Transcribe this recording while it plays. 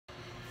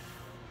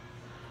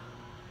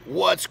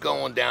What's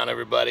going down,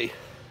 everybody?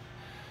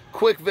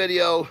 Quick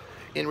video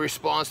in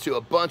response to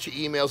a bunch of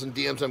emails and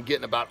DMs I'm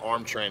getting about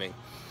arm training.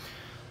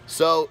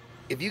 So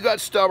if you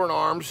got stubborn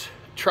arms,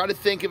 try to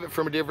think of it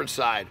from a different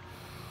side.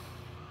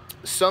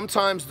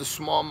 Sometimes the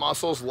small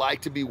muscles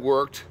like to be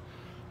worked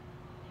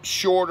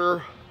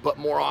shorter but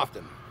more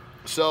often.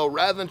 So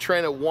rather than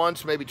train it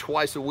once, maybe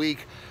twice a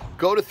week,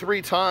 go to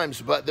 3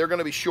 times, but they're going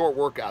to be short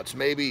workouts,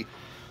 maybe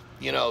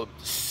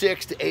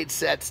 6 to 8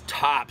 sets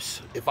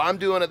tops. If I'm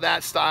doing it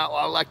that style,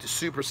 I like to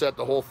superset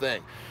the whole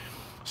thing.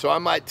 So I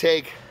might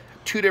take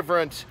 2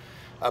 different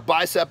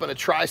bicep and a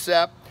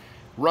tricep,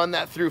 run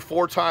that through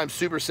 4 times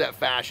superset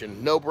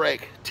fashion, no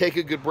break. Take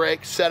a good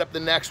break, set up the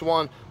next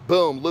one,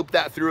 boom, loop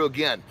that through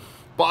again.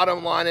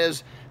 Bottom line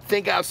is,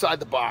 think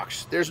outside the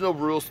box. There's no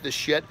rules to this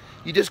shit.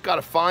 You just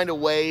gotta find a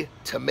way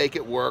to make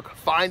it work,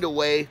 find a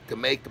way to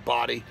make the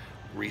body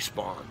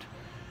respond.